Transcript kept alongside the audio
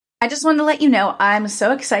I just wanted to let you know I'm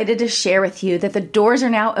so excited to share with you that the doors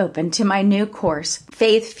are now open to my new course,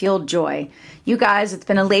 Faith Fueled Joy. You guys, it's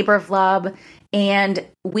been a labor of love, and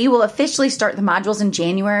we will officially start the modules in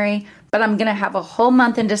January, but I'm going to have a whole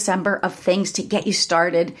month in December of things to get you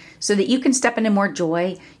started so that you can step into more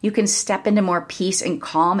joy, you can step into more peace and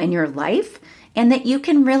calm in your life, and that you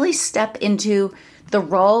can really step into the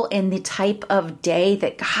role and the type of day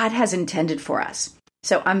that God has intended for us.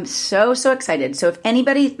 So I'm so excited. So if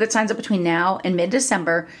anybody that signs up between now and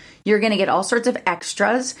mid-December, you're going to get all sorts of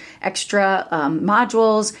extra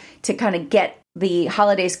modules to kind of get the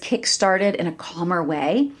holidays kick-started in a calmer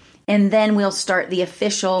way. And then we'll start the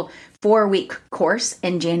official 4-week course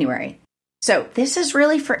in January. So this is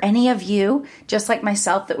really for any of you, just like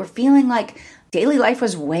myself, that were feeling like daily life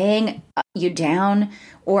was weighing you down,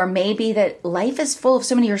 or maybe that life is full of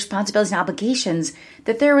so many responsibilities and obligations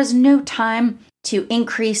that there was no time to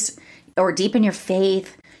increase or deepen your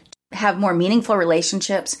faith, have more meaningful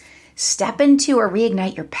relationships, step into or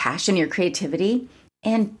reignite your passion, your creativity,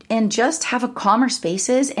 and just have a calmer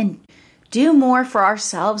spaces and do more for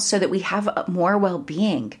ourselves so that we have more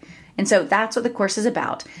well-being. And so that's what the course is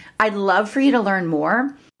about. I'd love for you to learn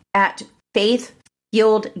more at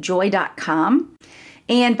faithfueledjoy.com.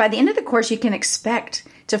 And by the end of the course, you can expect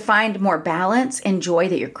to find more balance and joy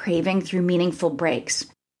that you're craving through meaningful breaks.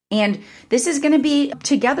 And this is going to be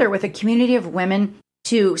together with a community of women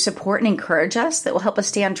to support and encourage us that will help us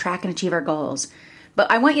stay on track and achieve our goals.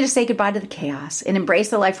 But I want you to say goodbye to the chaos and embrace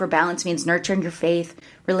the life where balance means nurturing your faith,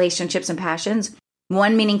 relationships, and passions,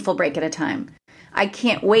 one meaningful break at a time. I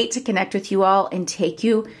can't wait to connect with you all and take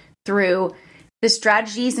you through the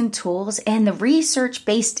strategies and tools and the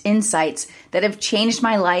research-based insights that have changed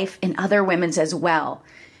my life and other women's as well.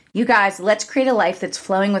 You guys, let's create a life that's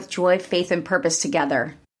flowing with joy, faith, and purpose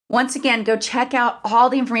together. Once again, go check out all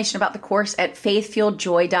the information about the course at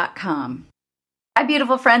faithfueledjoy.com. Hi,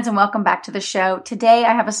 beautiful friends, and welcome back to the show. Today,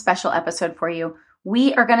 I have a special episode for you.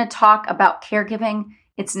 We are going to talk about caregiving.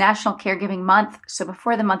 It's National Caregiving Month, so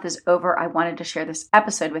before the month is over, I wanted to share this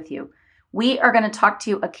episode with you. We are going to talk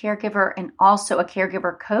to a caregiver and also a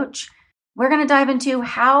caregiver coach. We're going to dive into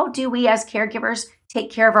how do we as caregivers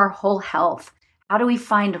take care of our whole health? How do we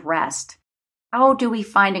find rest? How do we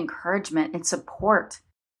find encouragement and support?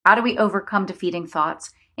 How do we overcome defeating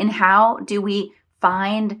thoughts? And how do we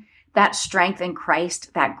find that strength in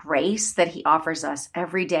Christ, that grace that He offers us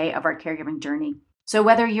every day of our caregiving journey? So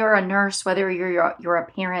whether you're a nurse, whether you're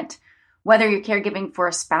a parent, whether you're caregiving for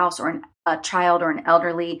a spouse or a child or an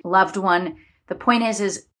elderly loved one, the point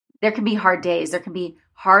is there can be hard days, there can be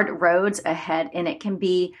hard roads ahead, and it can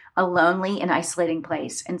be a lonely and isolating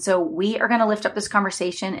place. And so we are going to lift up this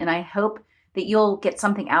conversation, and I hope that you'll get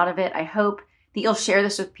something out of it. I hope that you'll share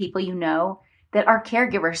this with people you know that are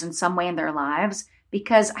caregivers in some way in their lives,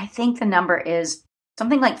 because I think the number is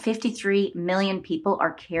something like 53 million people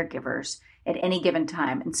are caregivers at any given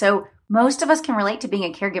time. And so most of us can relate to being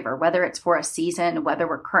a caregiver, whether it's for a season, whether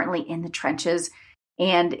we're currently in the trenches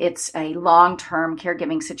and it's a long-term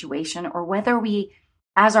caregiving situation, or whether we,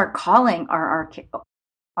 as our calling, are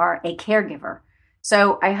a caregiver.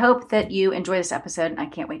 So I hope that you enjoy this episode, and I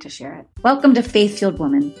can't wait to share it. Welcome to Faith Fueled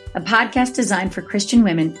Woman, a podcast designed for Christian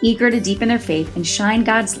women eager to deepen their faith and shine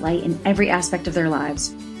God's light in every aspect of their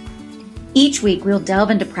lives. Each week, we'll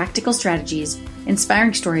delve into practical strategies,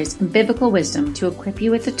 inspiring stories, and biblical wisdom to equip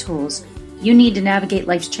you with the tools you need to navigate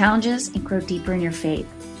life's challenges and grow deeper in your faith.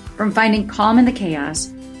 From finding calm in the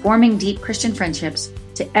chaos, forming deep Christian friendships,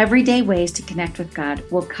 to everyday ways to connect with God,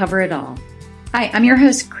 we'll cover it all. Hi, I'm your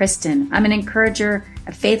host, Kristen. I'm an encourager,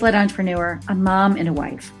 a faith-led entrepreneur, a mom, and a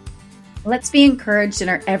wife. Let's be encouraged in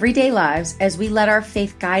our everyday lives as we let our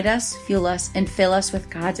faith guide us, fuel us, and fill us with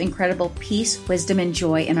God's incredible peace, wisdom, and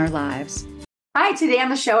joy in our lives. Hi, today on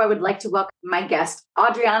the show, I would like to welcome my guest,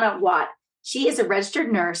 Adriana Watt. She is a registered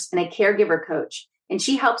nurse and a caregiver coach, and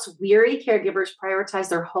she helps weary caregivers prioritize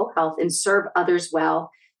their whole health and serve others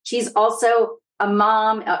well. She's also a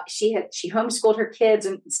mom. She homeschooled her kids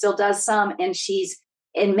and still does some, and she's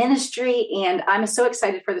in ministry. And I'm so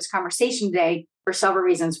excited for this conversation today for several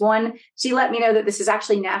reasons. One, she let me know that this is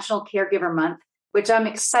actually National Caregiver Month, which I'm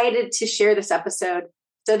excited to share this episode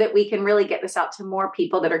so that we can really get this out to more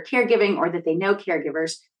people that are caregiving or that they know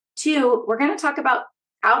caregivers. Two, we're going to talk about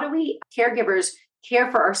how do we caregivers care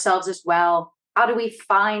for ourselves as well? How do we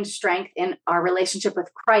find strength in our relationship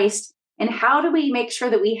with Christ? And how do we make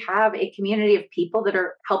sure that we have a community of people that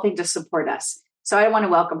are helping to support us? So I want to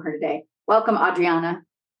welcome her today. Welcome, Adriana.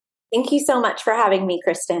 Thank you so much for having me,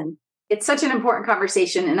 Kristen. It's such an important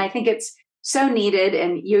conversation, and I think it's so needed.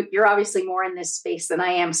 And you're obviously more in this space than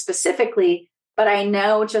I am specifically, but I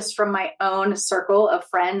know just from my own circle of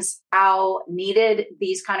friends how needed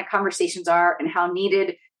these kind of conversations are and how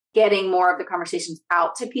needed getting more of the conversations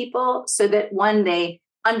out to people so that one, they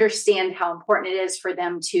understand how important it is for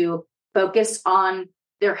them to focus on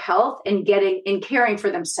their health and caring for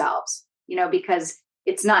themselves, because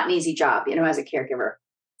it's not an easy job, as a caregiver.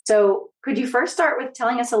 So could you first start with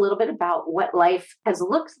telling us a little bit about what life has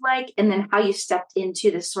looked like and then how you stepped into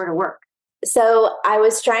this sort of work? So I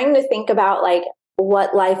was trying to think about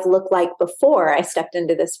what life looked like before I stepped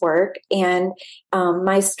into this work. And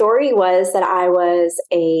my story was that I was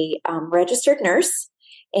a registered nurse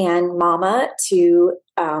and mama to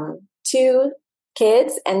two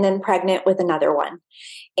kids and then pregnant with another one.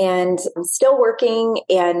 And I'm still working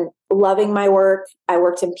and loving my work. I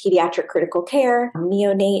worked in pediatric critical care,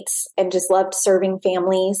 neonates, and just loved serving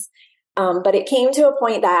families. But it came to a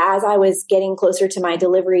point that as I was getting closer to my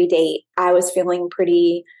delivery date, I was feeling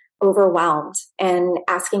pretty overwhelmed and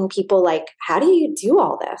asking people how do you do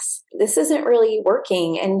all this? This isn't really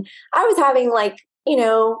working. And I was having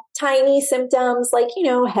tiny symptoms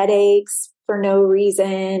headaches for no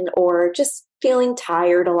reason or just feeling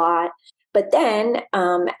tired a lot. But then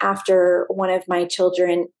after one of my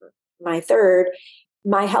children, my third,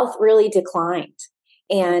 my health really declined.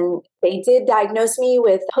 And they did diagnose me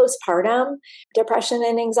with postpartum depression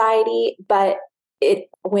and anxiety. But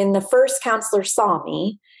when the first counselor saw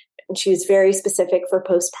me, and she was very specific for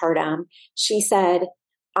postpartum, she said,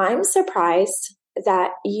 "I'm surprised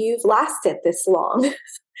that you've lasted this long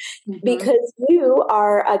because you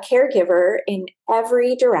are a caregiver in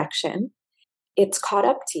every direction. It's caught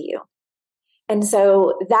up to you." And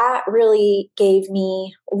so that really gave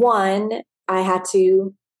me, one, I had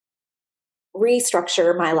to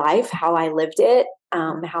restructure my life, how I lived it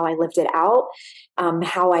out,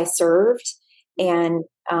 how I served, and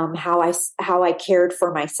how I cared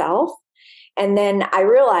for myself. And then I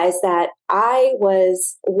realized that I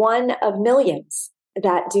was one of millions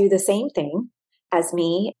that do the same thing as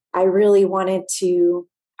me. I really wanted to,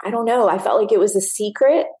 I felt like it was a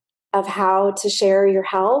secret of how to share your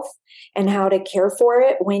health and how to care for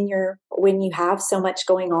it when you have so much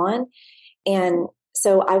going on. And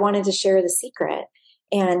so I wanted to share the secret.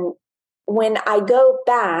 And when I go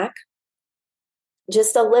back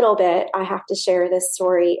just a little bit, I have to share this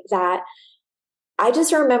story that I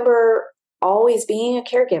just remember always being a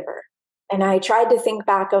caregiver. And I tried to think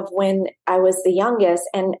back of when I was the youngest,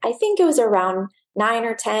 and I think it was around 9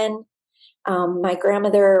 or 10. My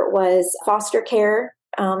grandmother was foster care.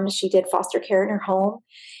 She did foster care in her home.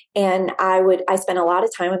 And I spent a lot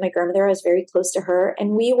of time with my grandmother. I was very close to her,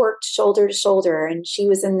 and we worked shoulder to shoulder. And she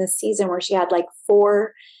was in this season where she had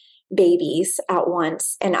 4 babies at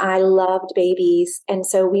once. And I loved babies. And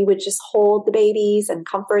so we would just hold the babies and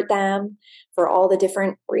comfort them for all the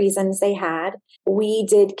different reasons they had. We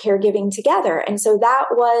did caregiving together. And so that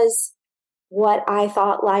was what I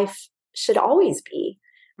thought life should always be.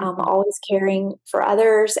 Always caring for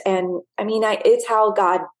others. And it's how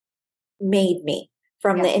God made me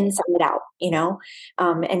from the inside out,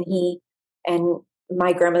 and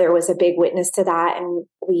my grandmother was a big witness to that. And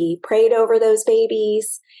we prayed over those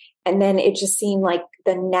babies. And then it just seemed like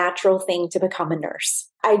the natural thing to become a nurse.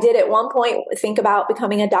 I did at one point think about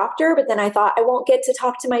becoming a doctor, but then I thought I won't get to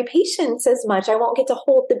talk to my patients as much. I won't get to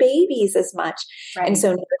hold the babies as much. Right. And so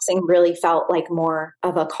nursing really felt like more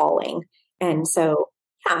of a calling. And so,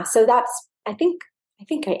 so that's, I think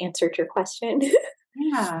I answered your question.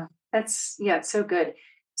 Yeah, it's so good.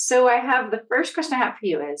 So the first question I have for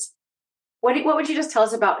you is, what would you just tell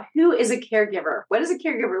us about who is a caregiver? What does a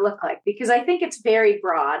caregiver look like? Because I think it's very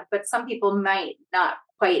broad, but some people may not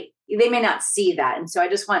see that. And so I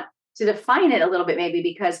just want to define it a little bit, maybe,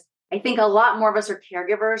 because I think a lot more of us are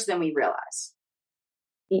caregivers than we realize.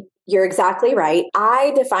 You're exactly right.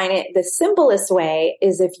 I define it the simplest way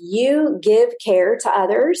is if you give care to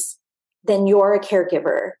others, then you're a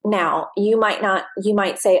caregiver. Now, you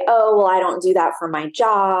might say, oh, well, I don't do that for my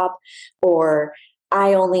job, or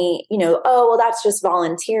I only, oh, well, that's just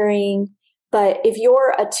volunteering. But if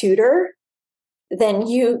you're a tutor, then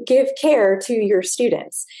you give care to your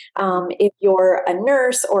students. If you're a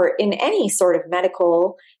nurse or in any sort of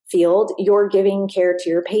medical field, you're giving care to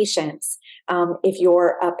your patients. If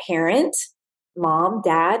you're a parent, mom,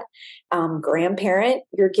 dad, grandparent,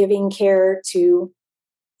 you're giving care to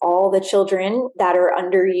all the children that are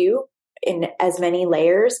under you in as many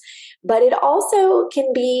layers. But it also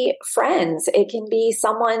can be friends. It can be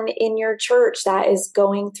someone in your church that is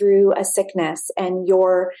going through a sickness and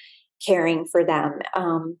you're caring for them.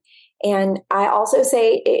 And I also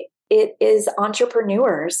say it is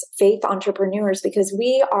entrepreneurs, faith entrepreneurs, because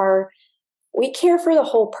we care for the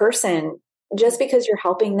whole person just because you're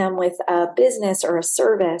helping them with a business or a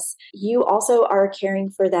service, you also are caring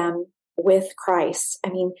for them with Christ. I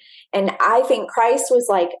mean, and I think Christ was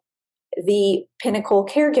like the pinnacle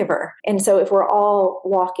caregiver. And so if we're all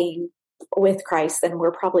walking with Christ, then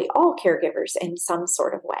we're probably all caregivers in some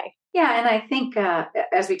sort of way. Yeah. And I think,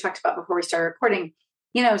 as we talked about before we started recording,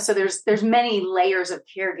 so there's many layers of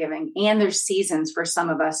caregiving, and there's seasons for some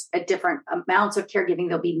of us at different amounts of caregiving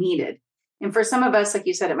that'll be needed. And for some of us, like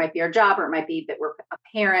you said, it might be our job, or it might be that we're a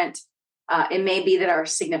parent. It may be that our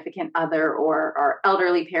significant other or our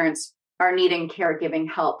elderly parents are needing caregiving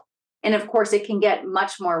help. And of course, it can get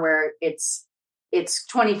much more where it's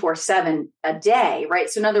 24/7 a day, right?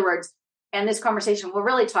 So in other words, and this conversation will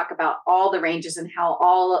really talk about all the ranges and how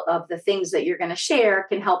all of the things that you're going to share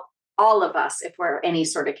can help all of us if we're any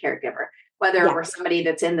sort of caregiver, whether we're somebody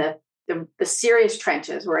that's in the serious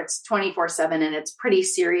trenches where it's 24/7 and it's pretty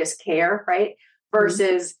serious care, right?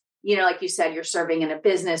 Versus, like you said, you're serving in a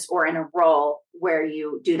business or in a role where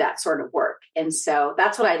you do that sort of work. And so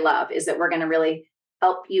that's what I love, is that we're going to really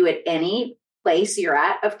help you at any place you're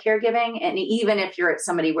at of caregiving. And even if you're at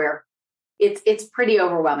somebody where it's pretty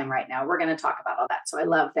overwhelming right now, we're going to talk about all that. So I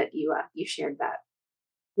love that you shared that.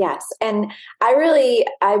 Yes. And I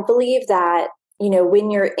believe that, when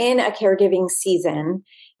you're in a caregiving season,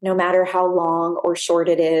 no matter how long or short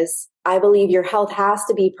it is, I believe your health has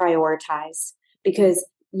to be prioritized, because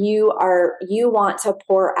you want to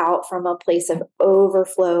pour out from a place of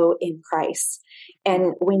overflow in Christ.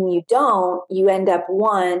 And when you don't, you end up,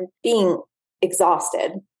 one, being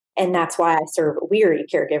exhausted. And that's why I serve weary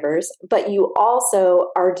caregivers, but you also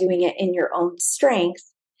are doing it in your own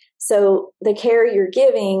strength. So the care you're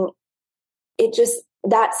giving,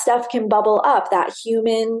 that stuff can bubble up, that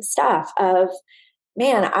human stuff of,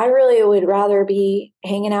 man, I really would rather be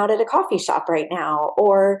hanging out at a coffee shop right now,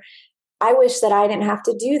 or I wish that I didn't have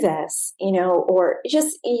to do this, or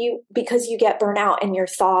just because you get burnt out and your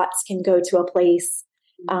thoughts can go to a place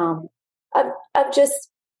of just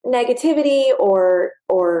negativity or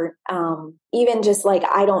even just like,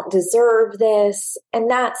 I don't deserve this. And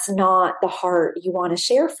that's not the heart you want to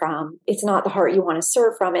share from. It's not the heart you want to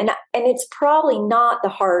serve from. And it's probably not the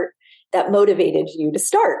heart that motivated you to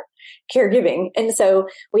start caregiving. And so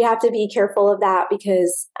we have to be careful of that,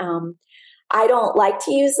 because I don't like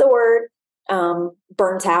to use the word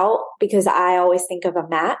burnt out, because I always think of a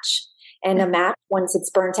match, and a match, once it's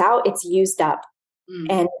burnt out, it's used up.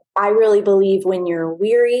 And I really believe when you're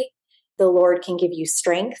weary, the Lord can give you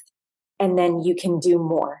strength, and then you can do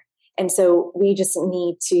more. And so we just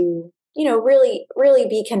need to, really, really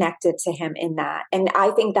be connected to Him in that. And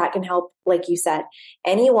I think that can help, like you said,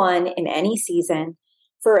 anyone in any season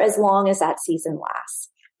for as long as that season lasts.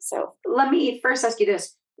 So let me first ask you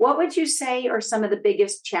this. What would you say are some of the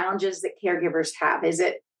biggest challenges that caregivers have? Is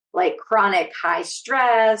it like chronic high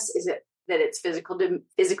stress? Is it that it's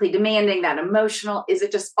physically demanding, that emotional? Is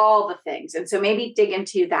it just all the things? And so maybe dig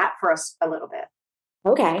into that for us a little bit.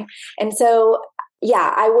 Okay. And so,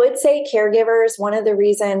 I would say caregivers, one of the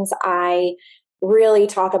reasons I really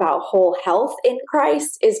talk about whole health in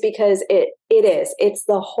Christ is because it's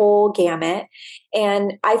the whole gamut.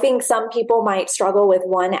 And I think some people might struggle with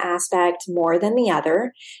one aspect more than the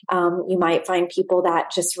other. You might find people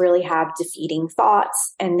that just really have defeating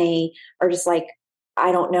thoughts, and they are just like,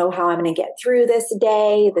 I don't know how I'm going to get through this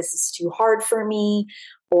day. This is too hard for me.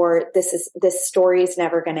 Or this story is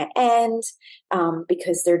never going to end,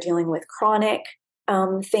 because they're dealing with chronic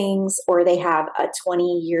things, or they have a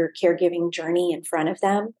 20-year caregiving journey in front of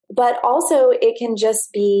them. But also it can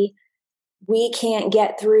just be, we can't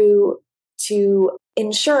get through to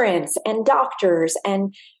insurance and doctors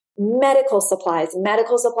and medical supplies.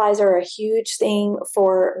 Medical supplies are a huge thing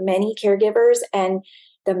for many caregivers, and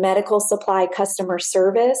the medical supply customer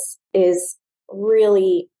service is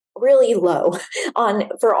really, really low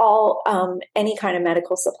for all any kind of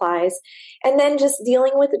medical supplies. And then just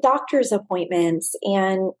dealing with the doctor's appointments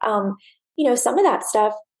and some of that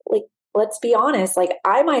stuff, like, let's be honest, like,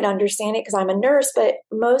 I might understand it because I'm a nurse, but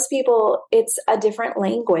most people, it's a different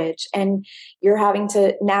language, and you're having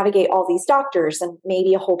to navigate all these doctors and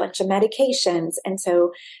maybe a whole bunch of medications. And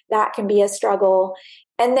so that can be a struggle.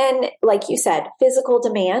 And then, like you said, physical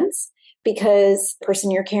demands, because the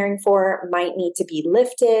person you're caring for might need to be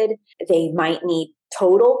lifted. They might need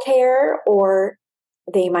total care, or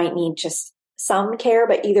they might need just some care,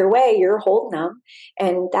 but either way, you're holding them,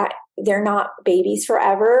 and that they're not babies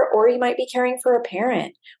forever. Or you might be caring for a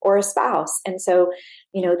parent or a spouse. And so,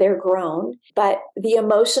 they're grown, but the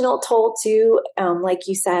emotional toll too, like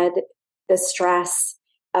you said, the stress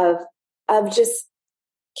of just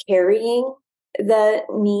carrying the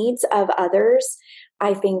needs of others.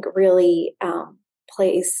 I think really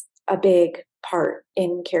plays a big part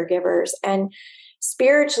in caregivers. And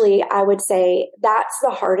spiritually, I would say that's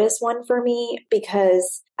the hardest one for me,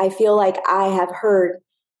 because I feel like I have heard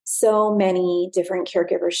so many different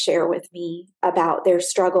caregivers share with me about their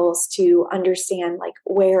struggles to understand, like,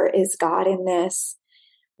 where is God in this?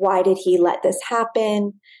 Why did he let this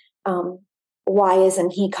happen? Why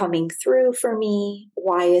isn't he coming through for me?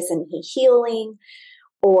 Why isn't he healing?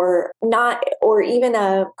 Or not, or even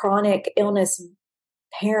a chronic illness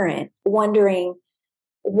parent wondering,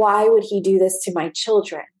 why would he do this to my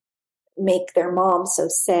children? Make their mom so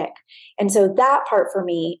sick. And so that part for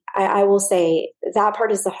me, I will say that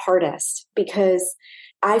part is the hardest, because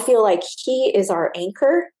I feel like he is our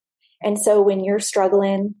anchor. And so when you're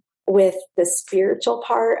struggling with the spiritual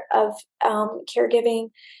part of caregiving,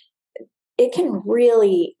 it can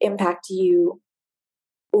really impact you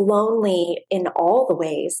lonely in all the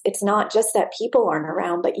ways. It's not just that people aren't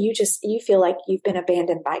around, but you feel like you've been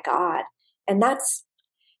abandoned by God. And that's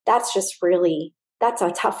just really, that's a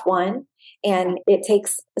tough one. And it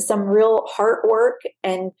takes some real heart work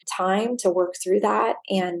and time to work through that.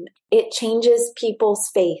 And it changes people's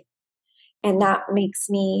faith. And that makes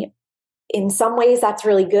me, in some ways, that's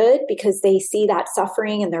really good, because they see that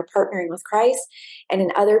suffering and they're partnering with Christ. And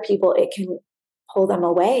in other people, it can pull them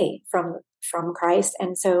away from Christ.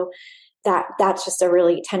 And so that's just a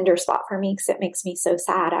really tender spot for me, because it makes me so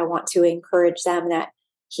sad. I want to encourage them that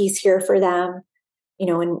he's here for them,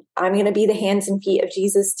 and I'm going to be the hands and feet of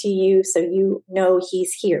Jesus to you, so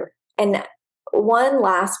he's here. And one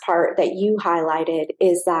last part that you highlighted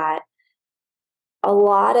is that a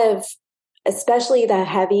lot of, especially the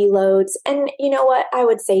heavy loads, and you know what, I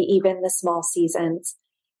would say even the small seasons,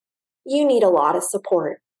 you need a lot of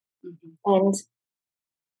support. Mm-hmm. And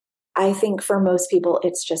I think for most people,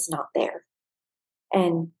 it's just not there.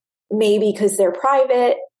 And maybe because they're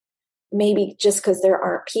private, maybe just because there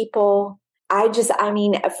aren't people.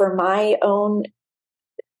 For my own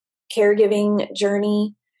caregiving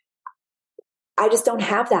journey, I just don't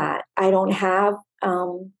have that. I don't have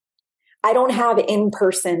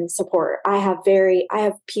in-person support. I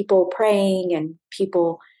have people praying and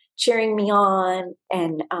people cheering me on,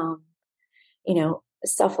 and,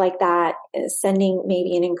 stuff like that, sending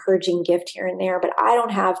maybe an encouraging gift here and there, but I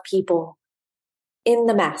don't have people in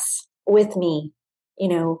the mess with me,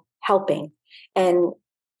 helping. And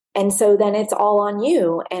so then it's all on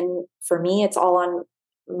you. And for me, it's all on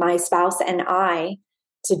my spouse and I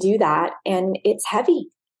to do that. And it's heavy,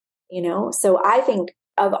 So I think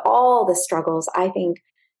of all the struggles, I think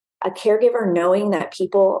a caregiver knowing that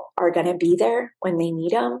people are going to be there when they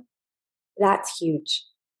need them, that's huge.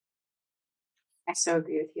 I so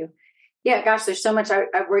agree with you. Yeah, gosh, there's so much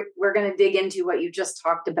we're going to dig into what you just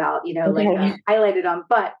talked about, okay. Highlighted on.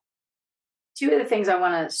 But two of the things I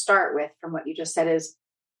want to start with from what you just said is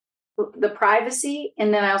the privacy.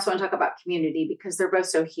 And then I also want to talk about community, because they're both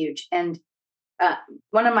so huge. And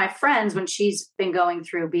one of my friends, when she's been going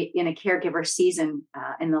through in a caregiver season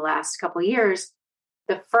in the last couple of years,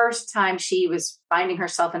 the first time she was finding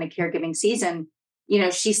herself in a caregiving season,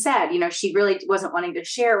 she said, she really wasn't wanting to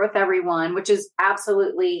share it with everyone, which is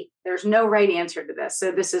absolutely, there's no right answer to this.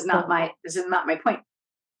 So this is not my point.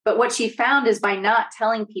 But what she found is, by not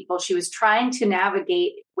telling people, she was trying to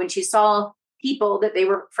navigate when she saw people that they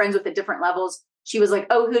were friends with at different levels. She was like,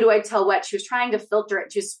 oh, who do I tell what? She was trying to filter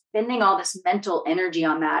it, just spending all this mental energy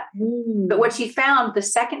on that. But what she found the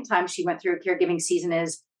second time she went through a caregiving season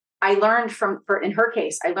is, I learned in her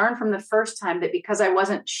case, I learned from the first time that because I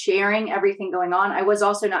wasn't sharing everything going on, I was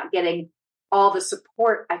also not getting all the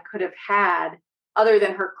support I could have had other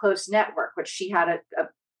than her close network, which she had a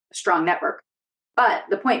strong network. But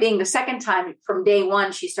the point being, the second time, from day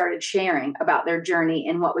one, she started sharing about their journey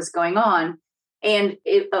and what was going on. And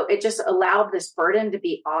it just allowed this burden to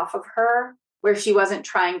be off of her, where she wasn't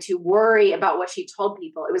trying to worry about what she told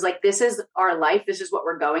people. It was like, this is our life. This is what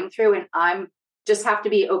we're going through. And I'm just have to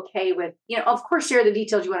be okay with, of course, share the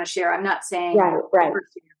details you want to share. I'm not saying, right.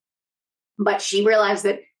 But she realized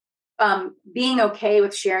that being okay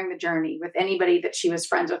with sharing the journey with anybody that she was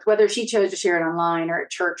friends with, whether she chose to share it online or at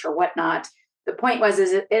church or whatnot, the point was,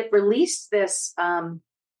 it released this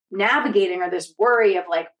navigating or this worry of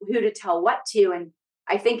like who to tell what to. And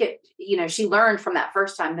I think she learned from that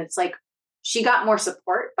first time that it's like, she got more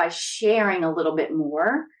support by sharing a little bit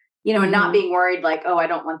more, and not being worried like, oh, I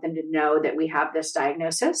don't want them to know that we have this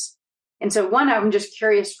diagnosis. And so I'm just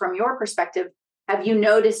curious from your perspective, have you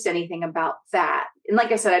noticed anything about that? And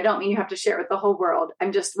like I said, I don't mean you have to share it with the whole world.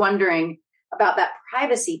 I'm just wondering about that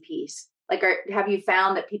privacy piece. Like, have you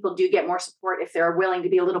found that people do get more support if they're willing to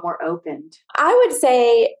be a little more open? I would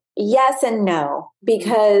say Yes and no,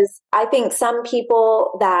 because I think some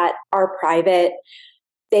people that are private,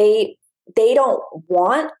 they don't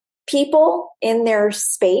want people in their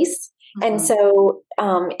space. Mm-hmm. And so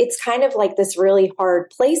it's kind of like this really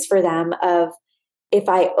hard place for them of, if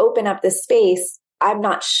I open up this space, I'm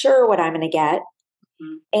not sure what I'm going to get.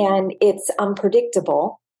 Mm-hmm. And it's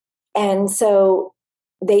unpredictable. And so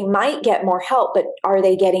they might get more help, but are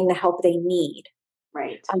they getting the help they need?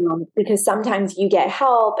 Right. Because sometimes you get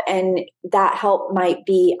help and that help might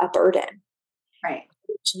be a burden. Right.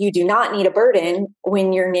 You do not need a burden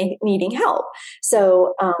when you're needing help.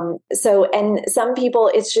 So, and some people,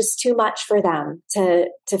 it's just too much for them to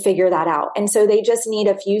figure that out. And so they just need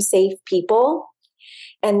a few safe people.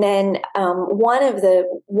 And then,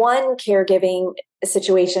 one caregiving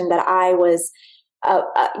situation that I was,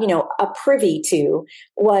 a privy to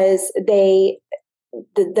was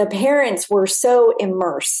the parents were so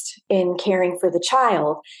immersed in caring for the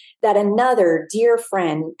child that another dear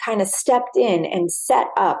friend kind of stepped in and set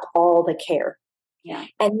up all the care. Yeah.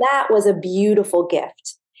 And that was a beautiful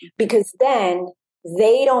gift, because then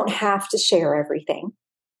they don't have to share everything.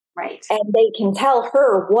 Right. And they can tell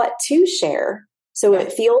her what to share. So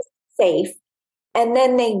it feels safe. And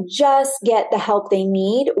then they just get the help they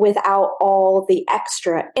need without all the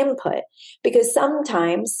extra input. Because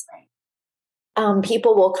sometimes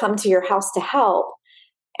people will come to your house to help.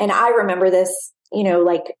 And I remember this,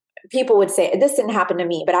 like people would say, this didn't happen to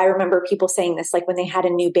me, but I remember people saying this, like when they had a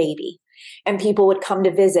new baby and people would come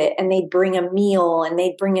to visit and they'd bring a meal and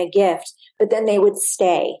they'd bring a gift, but then they would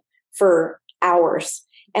stay for hours.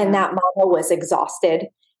 And that mama was exhausted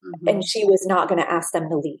and she was not going to ask them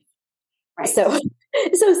to leave. Right. So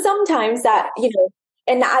sometimes that,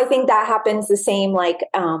 and I think that happens the same, like,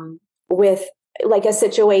 with like a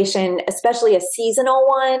situation, especially a seasonal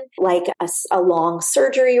one, like a long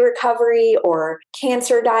surgery recovery or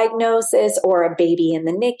cancer diagnosis or a baby in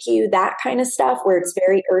the NICU, that kind of stuff where it's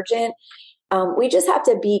very urgent. We just have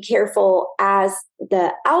to be careful as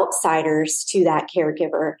the outsiders to that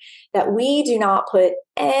caregiver that we do not put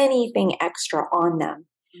anything extra on them,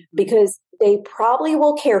 because they probably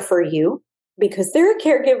will care for you because they're a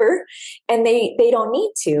caregiver and they don't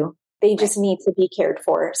need to. They just need to be cared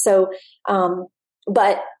for. So,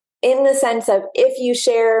 but in the sense of, if you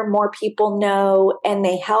share, more people know and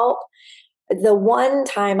they help. The one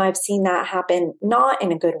time I've seen that happen, not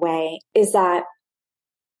in a good way, is that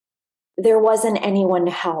there wasn't anyone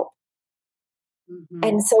to help. Mm-hmm.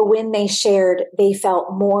 And so when they shared, they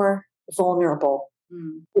felt more vulnerable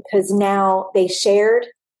because now they shared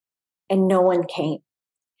and no one came.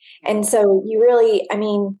 And so you really,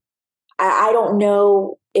 I don't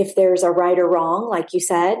know if there's a right or wrong, like you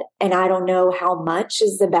said, and I don't know how much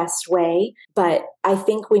is the best way, but I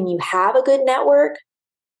think when you have a good network,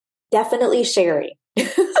 definitely sharing. And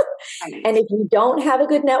if you don't have a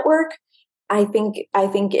good network, I think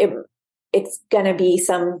it's going to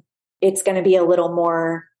be a little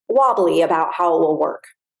more wobbly about how it will work.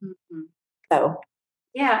 Mm-hmm. So,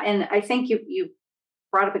 yeah. And I think you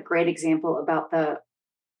brought up a great example about the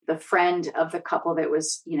friend of the couple that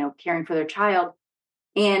was, caring for their child.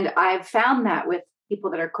 And I've found that with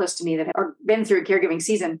people that are close to me that have been through a caregiving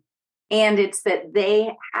season. And it's that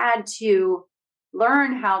they had to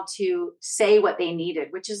learn how to say what they needed,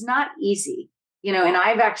 which is not easy, and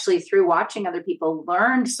I've actually, through watching other people,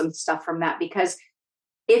 learned some stuff from that, because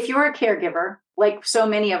if you're a caregiver, like so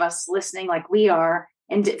many of us listening, like we are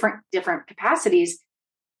in different capacities,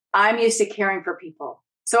 I'm used to caring for people.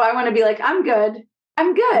 So I want to be like, I'm good.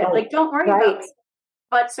 Right. Like, don't worry about me.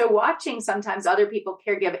 But so watching sometimes other people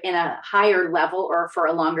caregive in a higher level or for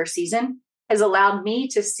a longer season has allowed me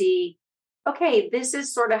to see, okay, this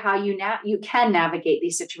is sort of how you can navigate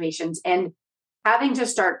these situations, and having to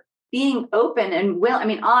start being open and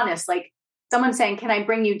honest, like someone saying, can I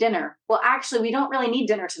bring you dinner? Well, actually, we don't really need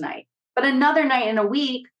dinner tonight, but another night in a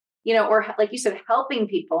week, or like you said, helping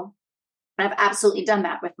people. And I've absolutely done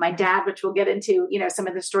that with my dad, which we'll get into, some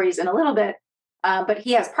of the stories in a little bit. But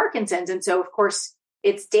he has Parkinson's. And so, of course,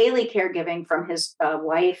 it's daily caregiving from his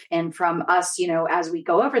wife and from us, as we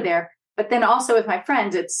go over there. But then also with my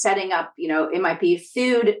friends, it's setting up, it might be a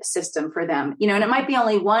food system for them, and it might be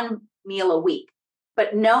only one meal a week,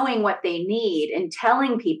 but knowing what they need and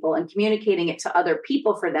telling people and communicating it to other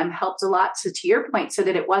people for them helps a lot. So to your point, so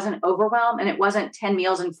that it wasn't overwhelm and it wasn't 10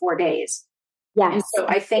 meals in 4 days. Yes. And so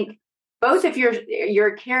I think both, if you're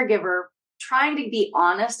a caregiver, trying to be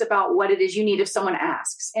honest about what it is you need if someone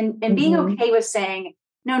asks, and being okay with saying,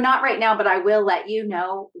 no, not right now, but I will let you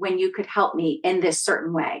know when you could help me in this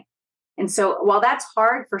certain way. And so while that's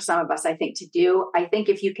hard for some of us, I think, to do, I think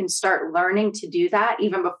if you can start learning to do that,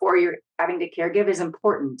 even before you're having to caregive, is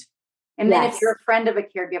important. And then if you're a friend of a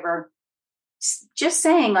caregiver, just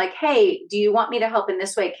saying like, hey, do you want me to help in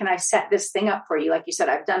this way? Can I set this thing up for you? Like you said,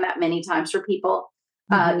 I've done that many times for people,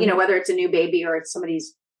 whether it's a new baby or it's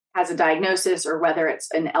somebody's has a diagnosis or whether it's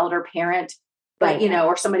an elder parent, but,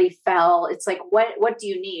 or somebody fell. It's like, what do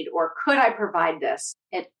you need? Or could I provide this?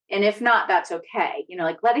 And if not, that's okay.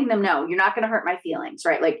 Like letting them know you're not going to hurt my feelings,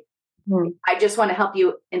 right? Like, I just want to help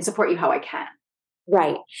you and support you how I can.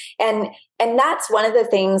 Right. And that's one of the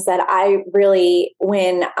things that I really,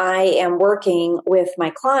 when I am working with my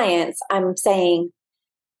clients, I'm saying,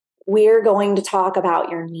 we're going to talk about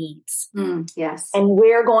your needs. Yes. And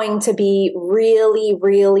we're going to be really,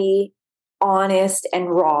 really honest and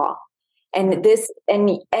raw. And this,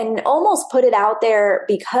 and almost put it out there,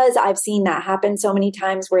 because I've seen that happen so many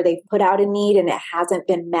times where they've put out a need and it hasn't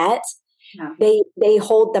been met. No. They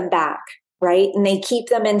hold them back. Right. And they keep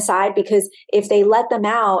them inside, because if they let them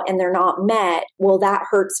out and they're not met, well, that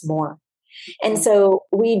hurts more. And so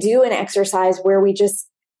we do an exercise where we just,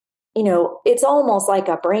 it's almost like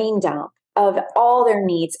a brain dump of all their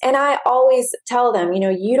needs. And I always tell them,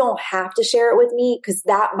 you don't have to share it with me, because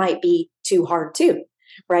that might be too hard too.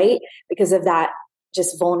 Right. Because of that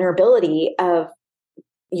just vulnerability of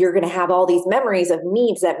you're going to have all these memories of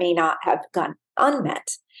needs that may not have gone unmet.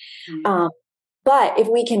 But if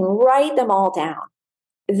we can write them all down,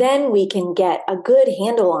 then we can get a good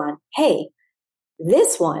handle on, hey,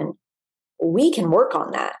 this one, we can work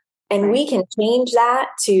on that. And we can change that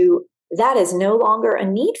to, that is no longer a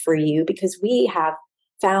need for you, because we have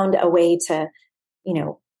found a way to,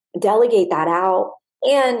 delegate that out.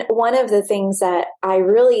 And one of the things that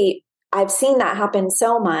I've seen that happen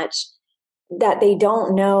so much that they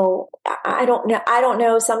don't know. I don't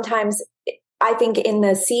know. Sometimes I think in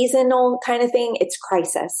the seasonal kind of thing, it's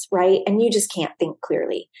crisis, right? And you just can't think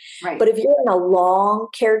clearly. Right. But if you're in a long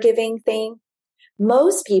caregiving thing,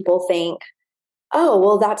 most people think, oh,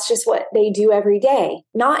 well, that's just what they do every day.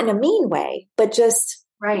 Not in a mean way, but just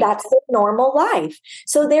that's their normal life.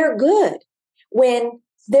 So they're good when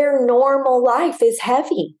their normal life is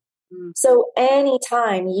heavy. So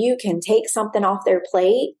anytime you can take something off their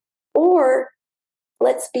plate, or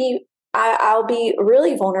I'll be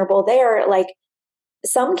really vulnerable there. Like,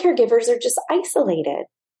 some caregivers are just isolated.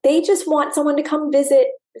 They just want someone to come visit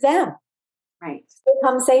them. Right. So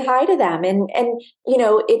come say hi to them. And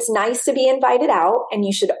it's nice to be invited out, and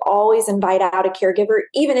you should always invite out a caregiver,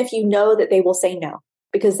 even if you know that they will say no,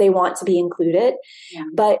 because they want to be included. Yeah.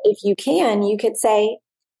 But if you can, you could say,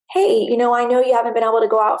 hey, I know you haven't been able to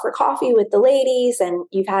go out for coffee with the ladies and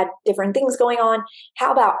you've had different things going on.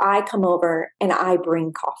 How about I come over and I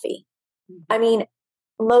bring coffee? I mean,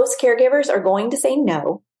 most caregivers are going to say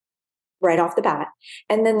no right off the bat.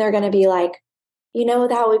 And then they're going to be like,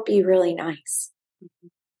 that would be really nice.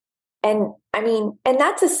 And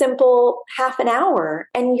that's a simple half an hour,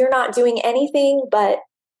 and you're not doing anything but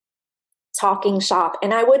talking shop.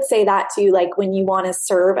 And I would say that too, like when you want to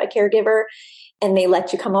serve a caregiver and they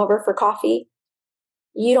let you come over for coffee,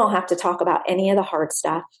 you don't have to talk about any of the hard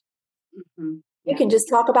stuff. Yeah. You can just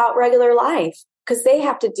talk about regular life, because they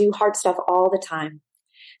have to do hard stuff all the time.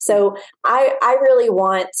 So I really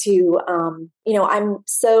want to, I'm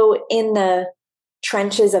so in the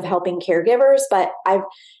trenches of helping caregivers, but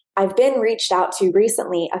I've been reached out to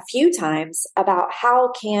recently a few times about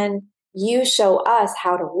how can you show us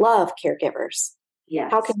how to love caregivers? Yes.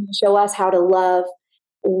 How can you show us how to love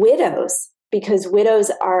widows? Because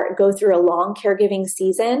widows go through a long caregiving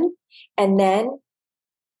season, and then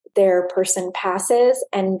their person passes,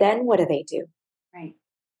 and then what do? Right.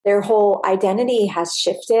 Their whole identity has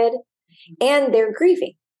shifted, and they're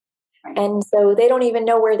grieving. Right. And so they don't even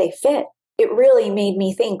know where they fit. It really made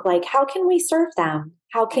me think, like, how can we serve them?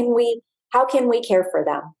 How can we care for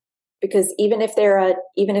them? Because even if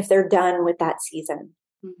they're done with that season.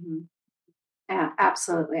 Mm-hmm. Yeah,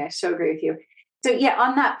 absolutely. I so agree with you. So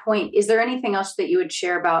on that point, is there anything else that you would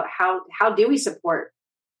share about how do we support,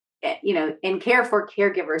 and care for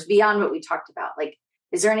caregivers beyond what we talked about? Like,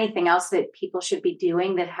 is there anything else that people should be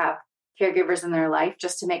doing that have caregivers in their life,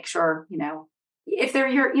 just to make sure, if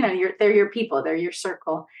they're they're your people, they're your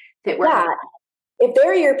circle, that we're if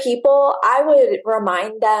they're your people, I would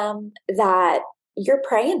remind them that you're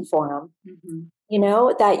praying for them.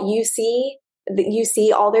 Mm-hmm. That you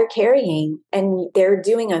see all they're carrying, and they're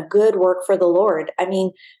doing a good work for the Lord. I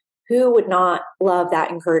mean, who would not love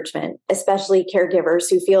that encouragement, especially caregivers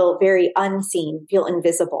who feel very unseen, feel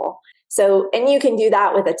invisible. So, and you can do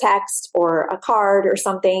that with a text or a card or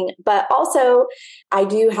something. But also, I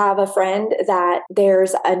do have a friend that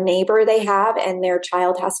there's a neighbor they have and their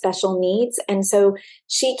child has special needs. And so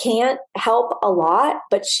she can't help a lot,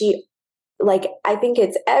 but she, like, I think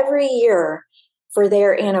it's every year for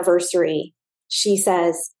their anniversary, she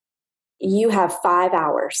says, you have 5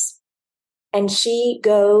 hours. And she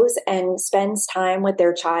goes and spends time with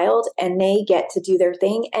their child and they get to do their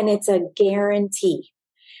thing. And it's a guarantee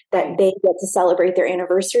that they get to celebrate their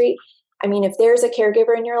anniversary. I mean, if there's a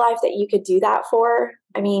caregiver in your life that you could do that for,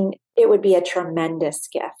 I mean, it would be a tremendous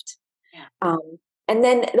gift. Yeah. And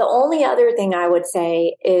then the only other thing I would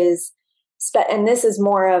say is, and this is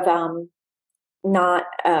more of not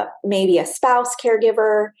maybe a spouse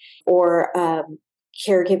caregiver or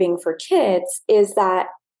caregiving for kids, is that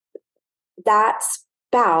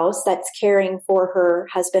spouse that's caring for her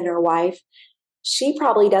husband or wife, she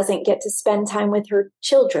probably doesn't get to spend time with her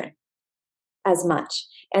children as much.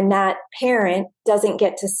 And that parent doesn't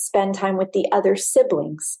get to spend time with the other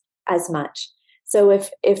siblings as much. So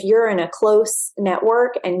if you're in a close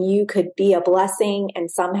network and you could be a blessing and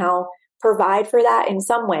somehow provide for that in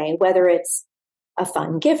some way, whether it's a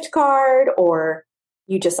fun gift card or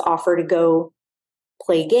you just offer to go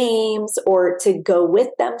play games or to go with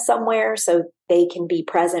them somewhere so they can be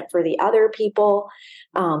present for the other people.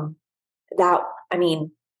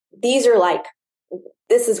 These are like,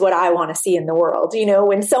 this is what I want to see in the world. You know,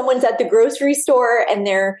 when someone's at the grocery store and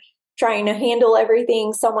they're trying to handle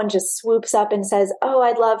everything, someone just swoops up and says, oh,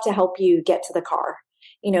 I'd love to help you get to the car.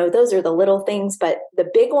 You know, those are the little things, but the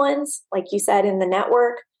big ones, like you said, in the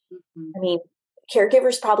network, I mean,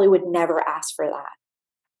 caregivers probably would never ask for that.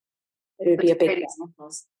 It would be a big great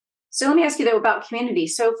examples. So let me ask you though about community.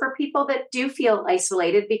 So for people that do feel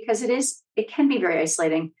isolated, because it can be very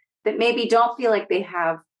isolating, that maybe don't feel like they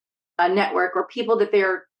have a network or people that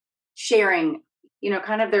they're sharing, you know,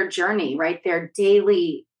 kind of their journey, right? Their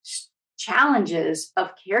daily challenges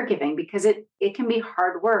of caregiving, because it can be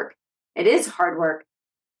hard work. It is hard work.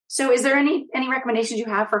 So is there any recommendations you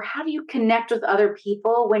have for how do you connect with other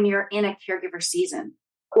people when you're in a caregiver season?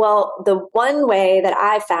 Well, the one way that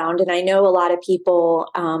I found, and I know a lot of people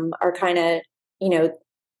are kind of, you know,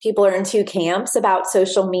 people are in two camps about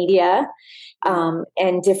social media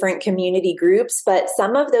and different community groups, but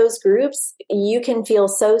some of those groups you can feel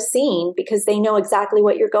so seen because they know exactly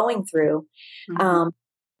what you're going through. Mm-hmm.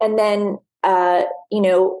 And then, you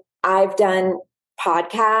know, I've done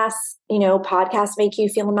podcasts, you know, podcasts make you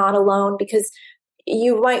feel not alone because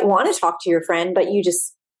you might want to talk to your friend, but you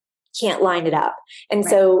just can't line it up. And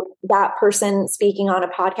so that person speaking on a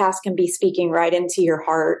podcast can be speaking right into your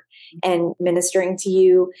heart and ministering to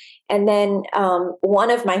you. And then one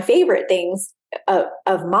of my favorite things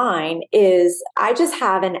of mine is I just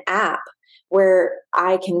have an app where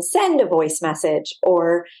I can send a voice message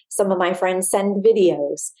or some of my friends send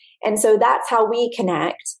videos. And so that's how we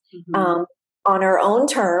connect on our own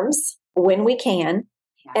terms when we can.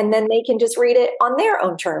 And then they can just read it on their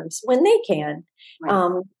own terms when they can.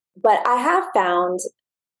 Right. But I have found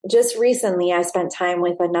just recently, I spent time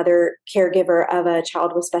with another caregiver of a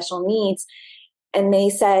child with special needs, and they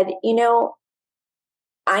said, you know,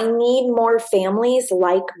 I need more families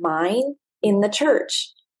like mine in the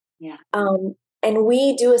church. Yeah. And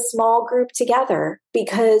we do a small group together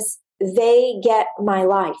because they get my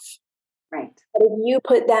life. Right. But if you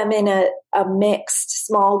put them in a mixed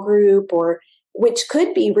small group, or which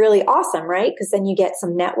could be really awesome, right? Because then you get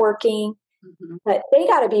some networking. Mm-hmm. But they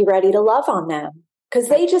got to be ready to love on them because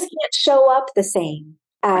they just can't show up the same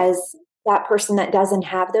as that person that doesn't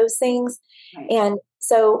have those things. Right. And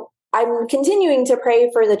so I'm continuing to pray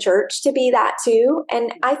for the church to be that too.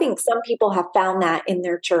 And I think some people have found that in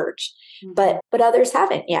their church, but others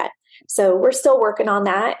haven't yet. So we're still working on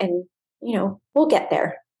that, and you know, we'll get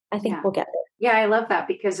there. I think we'll get there. Yeah, I love that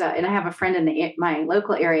because, and I have a friend in my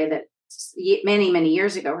local area that many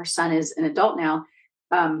years ago, her son is an adult now.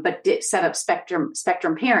 But did set up Spectrum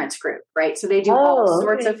Parents Group, right? So they do all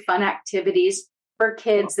sorts of fun activities for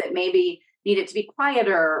kids that maybe need it to be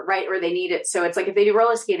quieter, right? Or they need it. So it's like if they do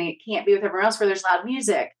roller skating, it can't be with everyone else where there's loud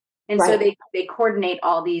music. And so they coordinate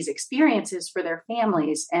all these experiences for their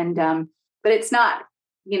families. And, but it's not,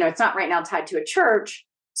 you know, it's not right now tied to a church.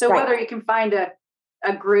 So whether you can find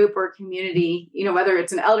a group or a community, you know, whether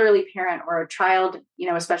it's an elderly parent or a child, you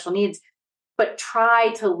know, with special needs, but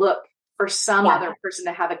try to look for some other person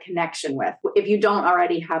to have a connection with if you don't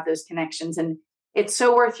already have those connections. And it's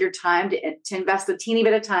so worth your time to invest a teeny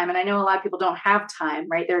bit of time. And I know a lot of people don't have time,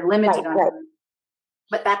 right? They're limited on time.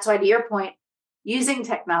 But that's why, to your point, using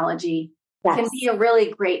technology can be a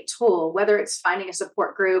really great tool, whether it's finding a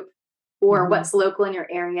support group, or what's local in your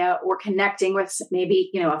area, or connecting with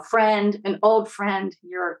maybe, a friend, an old friend,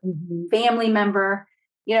 your family member,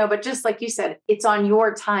 but just like you said, it's on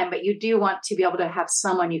your time, but you do want to be able to have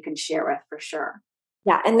someone you can share with for sure.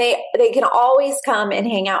 Yeah. And they can always come and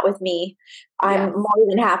hang out with me. I'm more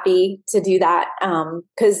than happy to do that.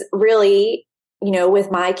 'Cause really,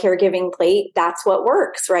 with my caregiving plate, that's what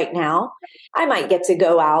works right now. I might get to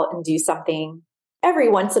go out and do something every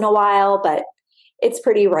once in a while, but it's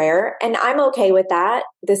pretty rare, and I'm okay with that.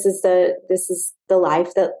 This is the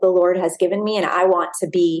life that the Lord has given me, and I want to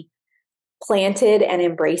be planted and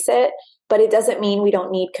embrace it, but it doesn't mean we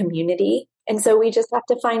don't need community. And so we just have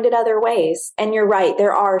to find it other ways. And you're right,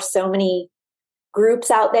 there are so many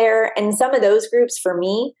groups out there, and some of those groups for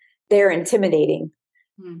me, they're intimidating.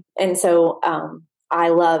 And so I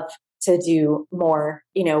love to do more.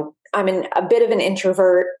 I'm a bit of an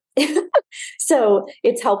introvert. So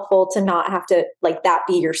it's helpful to not have to like that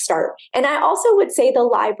be your start. And I also would say the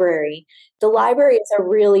library. The library is a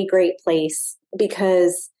really great place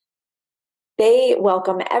because they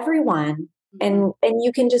welcome everyone, and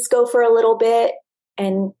you can just go for a little bit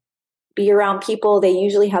and be around people. They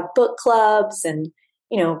usually have book clubs and,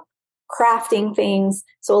 crafting things.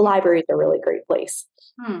 So a library is a really great place.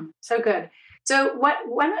 So good. So why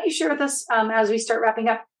don't you share with us, as we start wrapping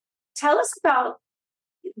up, tell us about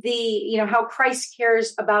how Christ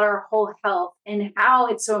cares about our whole health and how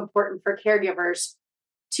it's so important for caregivers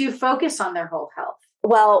to focus on their whole health.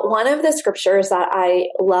 Well, one of the scriptures that I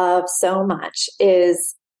love so much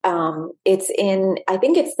is, I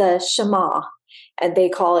think it's the Shema, and they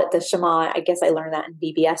call it the Shema. I guess I learned that in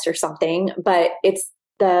VBS or something, but it's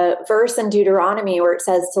the verse in Deuteronomy where it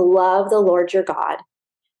says to love the Lord your God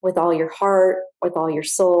with all your heart, with all your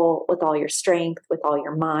soul, with all your strength, with all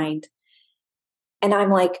your mind. And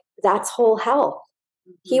I'm like, that's whole health.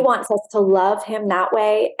 He wants us to love him that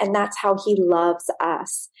way. And that's how he loves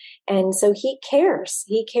us. And so he cares.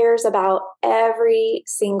 He cares about every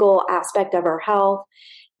single aspect of our health.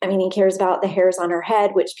 I mean, he cares about the hairs on our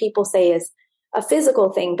head, which people say is a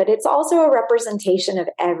physical thing, but it's also a representation of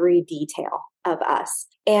every detail of us.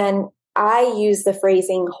 And I use the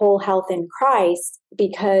phrasing whole health in Christ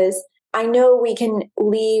because I know we can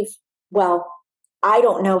leave, I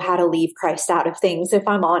don't know how to leave Christ out of things, if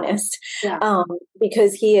I'm honest,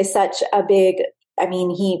 because he is such a big,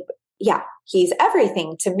 he's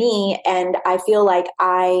everything to me. And I feel like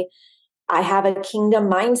I have a kingdom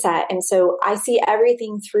mindset. And so I see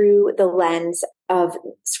everything through the lens of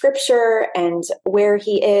scripture and where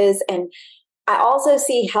he is. And I also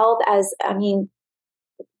see health as,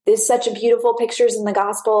 there's such a beautiful pictures in the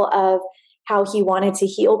gospel of how he wanted to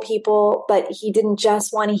heal people, but he didn't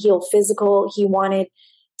just want to heal physical. He wanted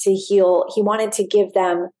to heal. He wanted to give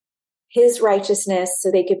them his righteousness so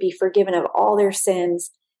they could be forgiven of all their sins.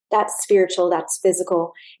 That's spiritual. That's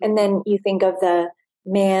physical. And then you think of the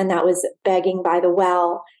man that was begging by the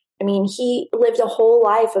well. He lived a whole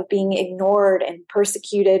life of being ignored and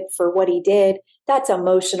persecuted for what he did. That's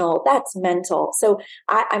emotional. That's mental. So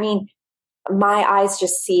my eyes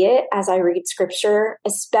just see it as I read scripture,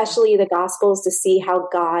 especially the gospels, to see how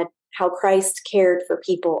Christ cared for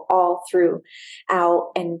people all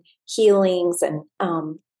throughout, and healings and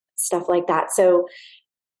stuff like that. So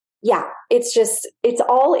it's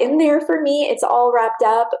all in there for me. It's all wrapped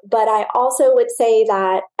up. But I also would say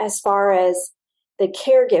that as far as the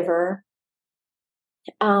caregiver,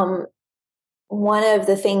 one of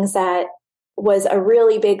the things that was a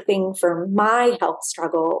really big thing for my health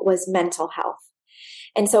struggle was mental health.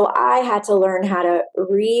 And so I had to learn how to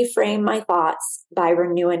reframe my thoughts by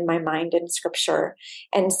renewing my mind in scripture.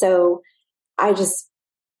 And so I just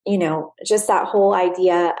that whole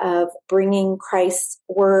idea of bringing Christ's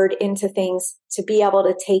word into things, to be able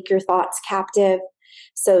to take your thoughts captive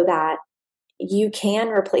so that you can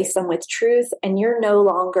replace them with truth, and you're no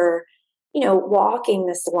longer, walking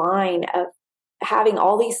this line of having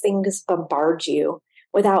all these things bombard you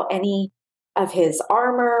without any of his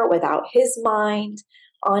armor, without his mind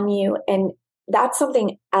on you. And that's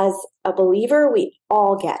something as a believer, we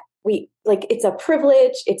all get. It's a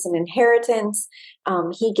privilege. It's an inheritance.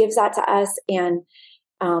 He gives that to us. And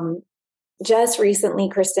just recently,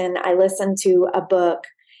 Kristen, I listened to a book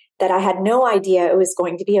that I had no idea it was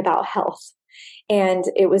going to be about health. And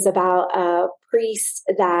it was about a priest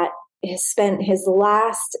that has spent his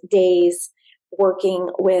last days working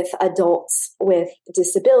with adults with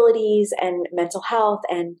disabilities and mental health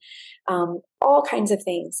and all kinds of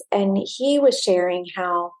things. And he was sharing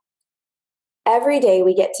how every day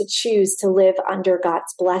we get to choose to live under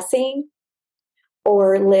God's blessing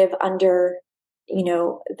or live under,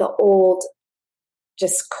 the old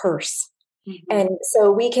just curse. And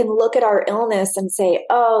so we can look at our illness and say,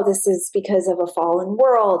 oh, this is because of a fallen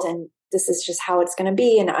world, and this is just how it's going to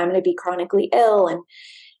be, and I'm going to be chronically ill.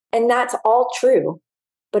 And that's all true.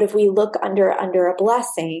 But if we look under a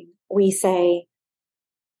blessing, we say,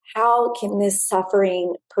 how can this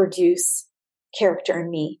suffering produce character in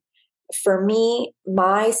me? For me,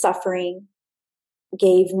 my suffering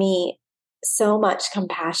gave me so much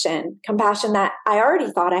compassion that I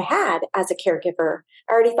already thought I had as a caregiver.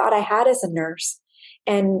 I already thought I had as a nurse.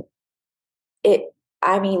 And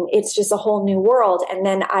it's just a whole new world. And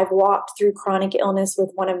then I've walked through chronic illness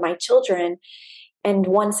with one of my children. And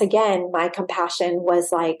once again, my compassion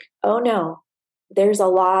was like, oh no, there's a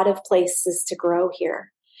lot of places to grow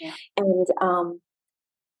here. Yeah.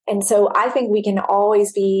 And so I think we can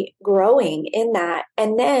always be growing in that.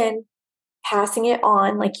 And then passing it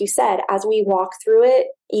on, like you said, as we walk through it.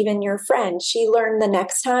 Even your friend, she learned the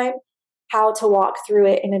next time how to walk through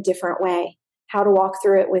it in a different way, how to walk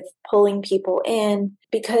through it with pulling people in,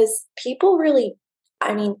 because people really,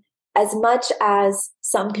 as much as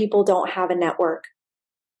some people don't have a network,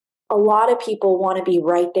 a lot of people want to be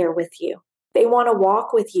right there with you. They want to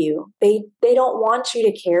walk with you. They don't want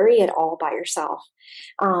you to carry it all by yourself.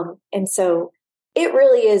 And so it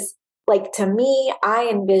really is, like, to me, I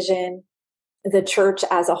envision the church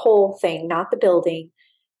as a whole thing, not the building,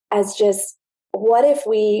 as just, what if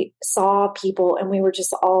we saw people and we were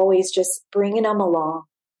just always just bringing them along,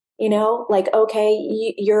 like, okay,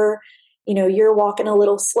 you're walking a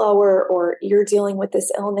little slower, or you're dealing with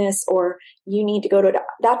this illness, or you need to go to,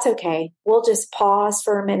 that's okay. We'll just pause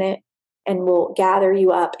for a minute and we'll gather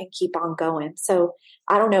you up and keep on going. So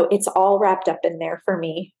I don't know. It's all wrapped up in there for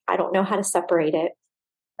me. I don't know how to separate it.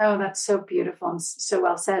 Oh, that's so beautiful and so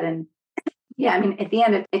well said. And yeah, at the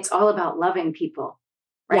end, it's all about loving people,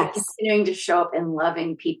 right? Yes. Continuing to show up and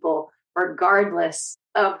loving people, regardless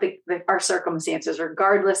of our circumstances,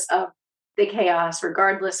 regardless of the chaos,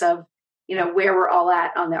 regardless of, where we're all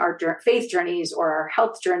at on our faith journeys or our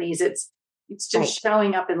health journeys. It's just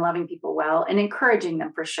showing up and loving people well and encouraging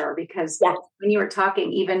them, for sure. Because when you were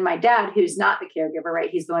talking, even my dad, who's not the caregiver, right?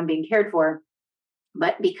 He's the one being cared for,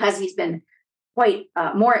 but because he's been quite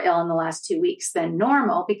more ill in the last 2 weeks than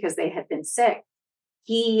normal because they had been sick,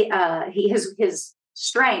 his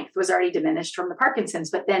strength was already diminished from the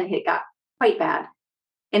Parkinson's, but then it got quite bad,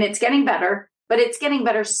 and it's getting better, but it's getting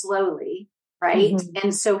better slowly. Right. Mm-hmm.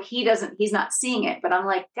 And so he's not seeing it, but I'm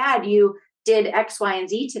like, Dad, you did X, Y, and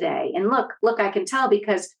Z today. And look, I can tell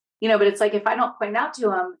because, but it's like, if I don't point out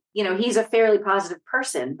to him, he's a fairly positive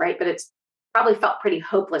person. Right. But it's probably felt pretty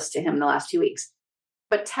hopeless to him the last 2 weeks,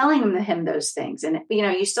 but telling him those things. And,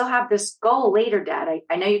 you still have this goal later, Dad.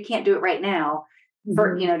 I know you can't do it right now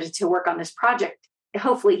for, to work on this project.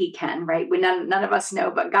 Hopefully he can, right? None of us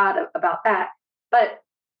know but God about that. But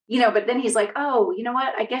but then he's like, oh, you know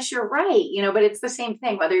what? I guess you're right. But it's the same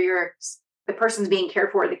thing, whether you're the person's being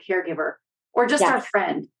cared for, or the caregiver, or just our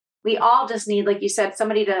friend. We all just need, like you said,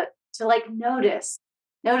 somebody to like notice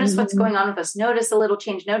what's going on with us, notice a little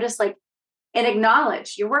change, notice, like, and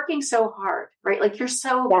acknowledge you're working so hard, right? Like you're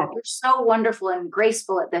so wonderful and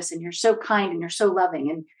graceful at this, and you're so kind and you're so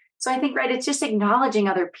loving. And so I think, right, it's just acknowledging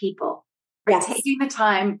other people, right? Taking the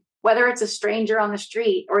time, whether it's a stranger on the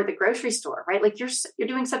street or the grocery store, right? Like you're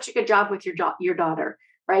doing such a good job with your daughter,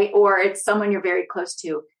 right? Or it's someone you're very close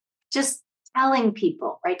to. Just telling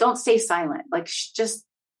people, right? Don't stay silent. Like just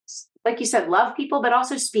like you said, love people, but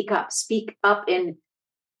also speak up and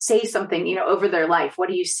say something, over their life. What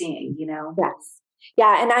are you seeing? Yes.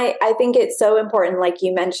 Yeah. And I think it's so important. Like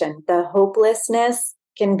you mentioned, the hopelessness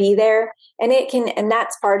can be there, and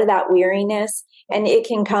that's part of that weariness, and it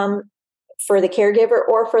can come for the caregiver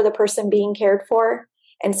or for the person being cared for.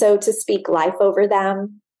 And so to speak life over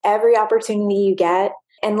them, every opportunity you get.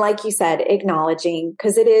 And like you said, acknowledging,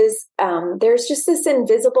 because it is, there's just this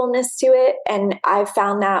invisibleness to it. And I've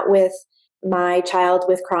found that with my child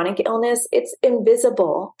with chronic illness, it's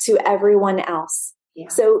invisible to everyone else. Yeah.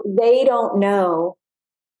 So they don't know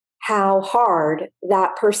how hard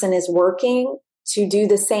that person is working to do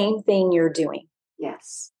the same thing you're doing.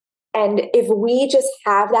 Yes. And if we just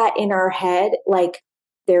have that in our head, like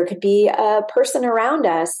there could be a person around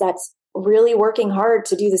us that's really working hard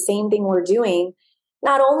to do the same thing we're doing.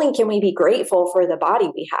 Not only can we be grateful for the body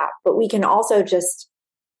we have, but we can also just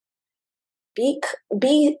be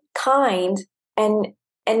kind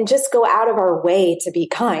and just go out of our way to be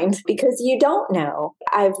kind, because you don't know.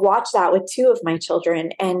 I've watched that with 2 of my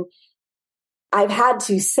children, and I've had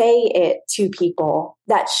to say it to people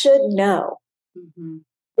that should know. Mm-hmm.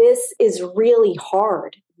 This is really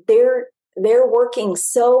hard. They're working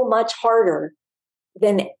so much harder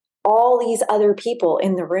than all these other people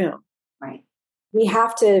in the room. Right. we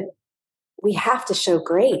have to show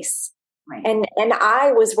grace. Right. And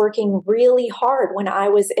I was working really hard when I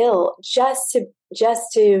was ill just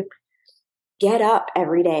to get up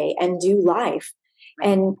every day and do life. Right.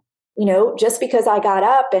 And, just because I got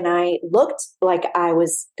up and I looked like I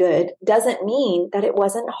was good doesn't mean that it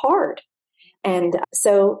wasn't hard. And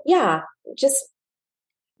so, yeah, just,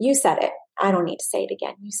 you said it. I don't need to say it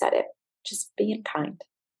again. You said it. Just being kind.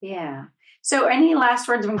 Yeah. So any last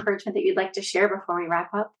words of encouragement that you'd like to share before we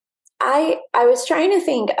wrap up? I was trying to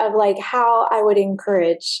think of like how I would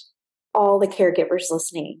encourage all the caregivers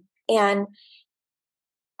listening. And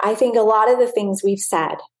I think a lot of the things we've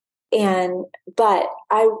said, but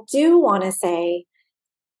I do want to say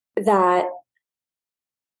that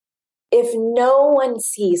if no one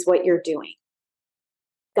sees what you're doing,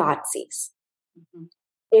 God sees. Mm-hmm.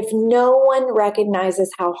 If no one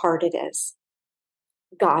recognizes how hard it is,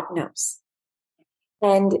 God knows.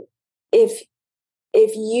 And if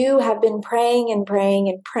you have been praying and praying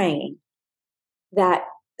and praying that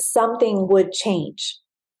something would change,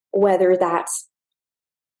 whether that's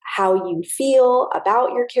how you feel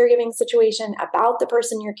about your caregiving situation, about the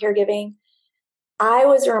person you're caregiving, I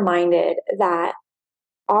was reminded that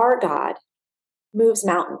our God moves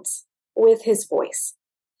mountains with his voice.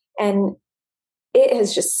 And it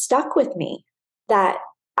has just stuck with me that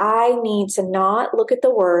I need to not look at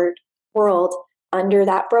the world under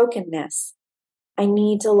that brokenness. I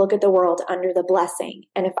need to look at the world under the blessing.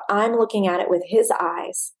 And if I'm looking at it with his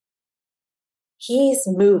eyes, he's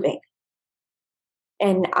moving.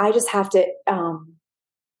 And I just have to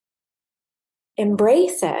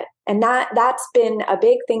embrace it. And that's been a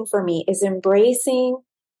big thing for me, is embracing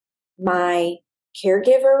my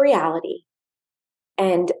caregiver reality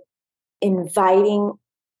and inviting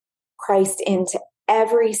Christ into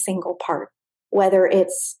every single part, whether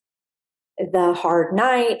it's the hard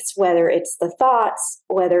nights, whether it's the thoughts,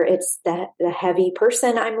 whether it's the heavy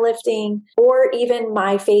person I'm lifting, or even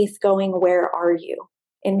my faith going, where are you?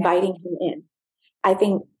 Inviting him in. I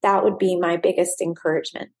think that would be my biggest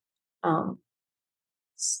encouragement.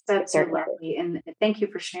 That's so lovely. And thank you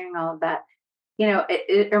for sharing all of that.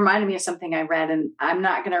 It reminded me of something I read, and I'm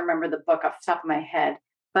not going to remember the book off the top of my head,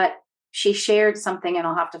 but she shared something, and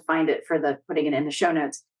I'll have to find it for putting it in the show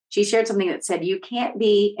notes. She shared something that said, you can't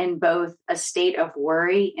be in both a state of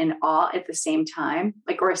worry and awe at the same time,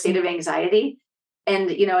 or a state of anxiety.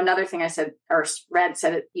 And, another thing I said or read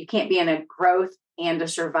said, you can't be in a growth and a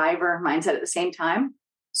survivor mindset at the same time.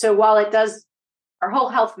 So while it does, our whole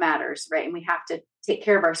health matters, right? And we have to take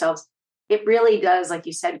care of ourselves. It really does, like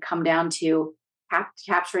you said, come down to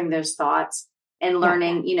capturing those thoughts and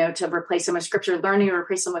learning, to replace them with scripture, learning to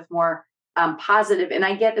replace them with more positive. And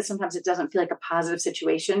I get that sometimes it doesn't feel like a positive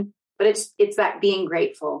situation, but it's that being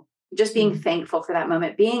grateful, just being thankful for that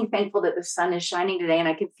moment, being thankful that the sun is shining today and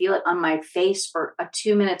I can feel it on my face for a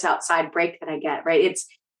 2 minutes outside break that I get, right?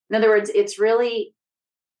 In other words, it's really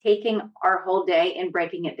taking our whole day and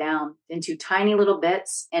breaking it down into tiny little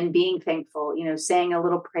bits and being thankful, saying a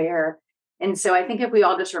little prayer. And so I think if we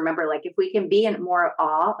all just remember, if we can be in more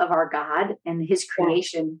awe of our God and his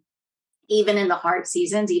creation, even in the hard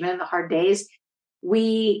seasons, even in the hard days,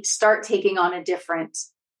 we start taking on a different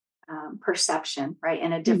perception, right?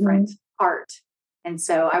 And a different heart. And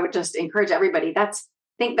so I would just encourage everybody. I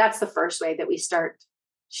think that's the first way that we start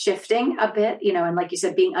shifting a bit, and like you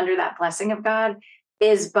said, being under that blessing of God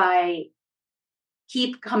is by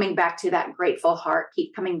keep coming back to that grateful heart,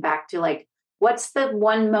 keep coming back to what's the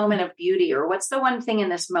one moment of beauty, or what's the one thing in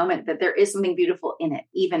this moment that there is something beautiful in it,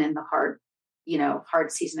 even in the hard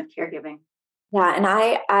season of caregiving. Yeah. And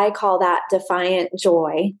I call that defiant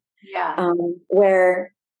joy. Yeah.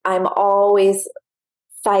 Where I'm always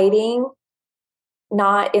fighting,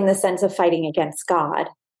 not in the sense of fighting against God,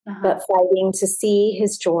 but fighting to see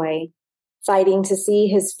his joy, fighting to see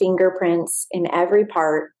his fingerprints in every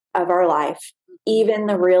part of our life, even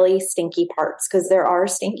the really stinky parts, because there are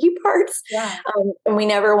stinky parts. Yeah. And we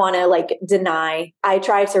never want to deny. I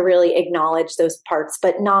try to really acknowledge those parts,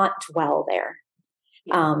 but not dwell there.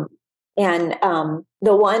 Yeah.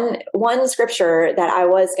 The one scripture that I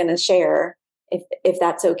was going to share, if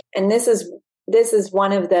that's okay. And this is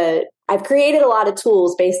one of I've created a lot of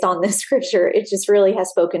tools based on this scripture. It just really has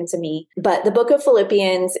spoken to me. But the book of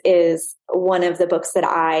Philippians is one of the books that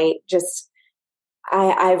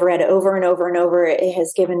I've read over and over and over. It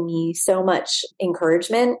has given me so much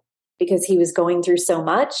encouragement because he was going through so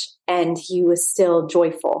much and he was still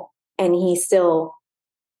joyful and he still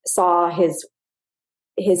saw his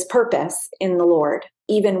purpose in the Lord,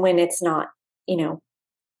 even when it's not,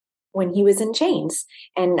 when he was in chains.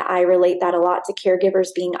 And I relate that a lot to caregivers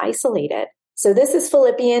being isolated. So this is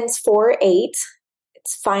Philippians 4:8.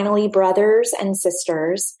 finally, brothers and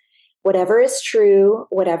sisters, whatever is true,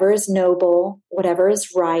 whatever is noble, whatever is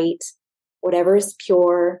right, whatever is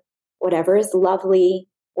pure, whatever is lovely,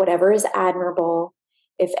 whatever is admirable,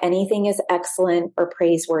 if anything is excellent or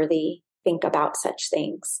praiseworthy, think about such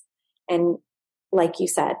things. And like you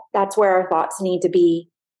said, that's where our thoughts need to be.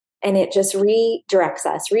 And it just redirects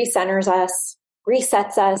us, recenters us,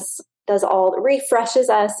 resets us, refreshes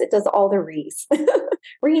us. It does all the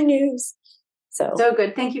renews. So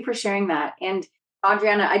good. Thank you for sharing that. And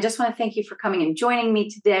Adriana, I just want to thank you for coming and joining me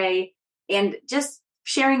today and just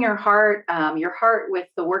sharing your heart with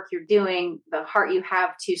the work you're doing, the heart you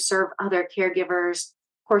have to serve other caregivers,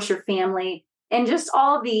 of course, your family, and just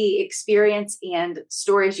all the experience and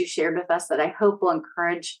stories you shared with us that I hope will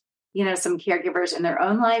encourage, some caregivers in their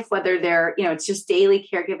own life, whether they're, it's just daily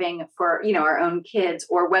caregiving for, our own kids,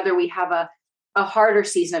 or whether we have a harder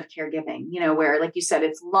season of caregiving, where, like you said,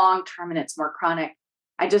 it's long-term and it's more chronic.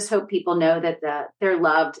 I just hope people know that they're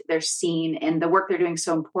loved, they're seen, and the work they're doing is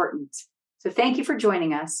so important. So thank you for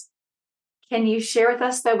joining us. Can you share with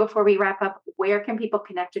us, though, before we wrap up, where can people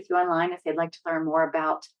connect with you online if they'd like to learn more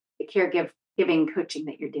about the caregiving coaching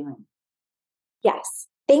that you're doing? Yes.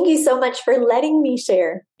 Thank you so much for letting me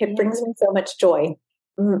share. It brings me so much joy.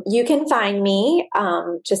 You can find me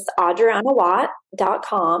just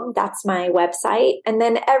adrianawatt.com. That's my website. And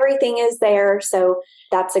then everything is there. So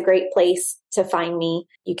that's a great place to find me.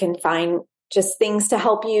 You can find just things to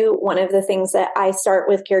help you. One of the things that I start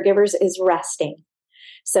with caregivers is resting.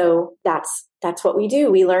 So that's what we do.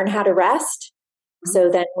 We learn how to rest so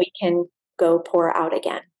then we can go pour out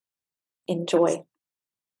again. Enjoy.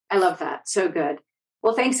 I love that. So good.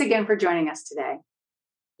 Well, thanks again for joining us today.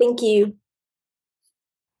 Thank you.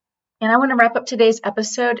 And I want to wrap up today's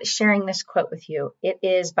episode sharing this quote with you. It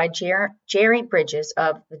is by Jerry Bridges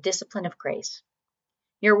of The Discipline of Grace.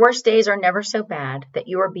 Your worst days are never so bad that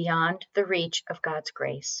you are beyond the reach of God's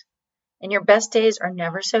grace. And your best days are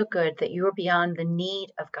never so good that you are beyond the need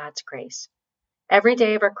of God's grace. Every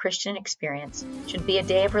day of our Christian experience should be a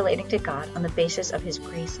day of relating to God on the basis of His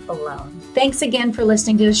grace alone. Thanks again for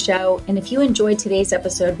listening to the show. And if you enjoyed today's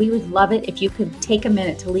episode, we would love it if you could take a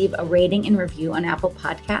minute to leave a rating and review on Apple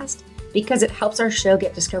Podcast, because it helps our show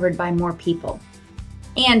get discovered by more people.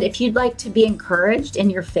 And if you'd like to be encouraged in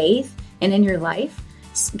your faith and in your life,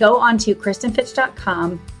 go on to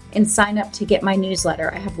KristenFitch.com and sign up to get my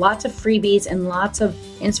newsletter. I have lots of freebies and lots of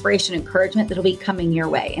inspiration and encouragement that'll be coming your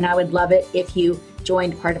way. And I would love it if you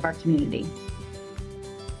joined part of our community.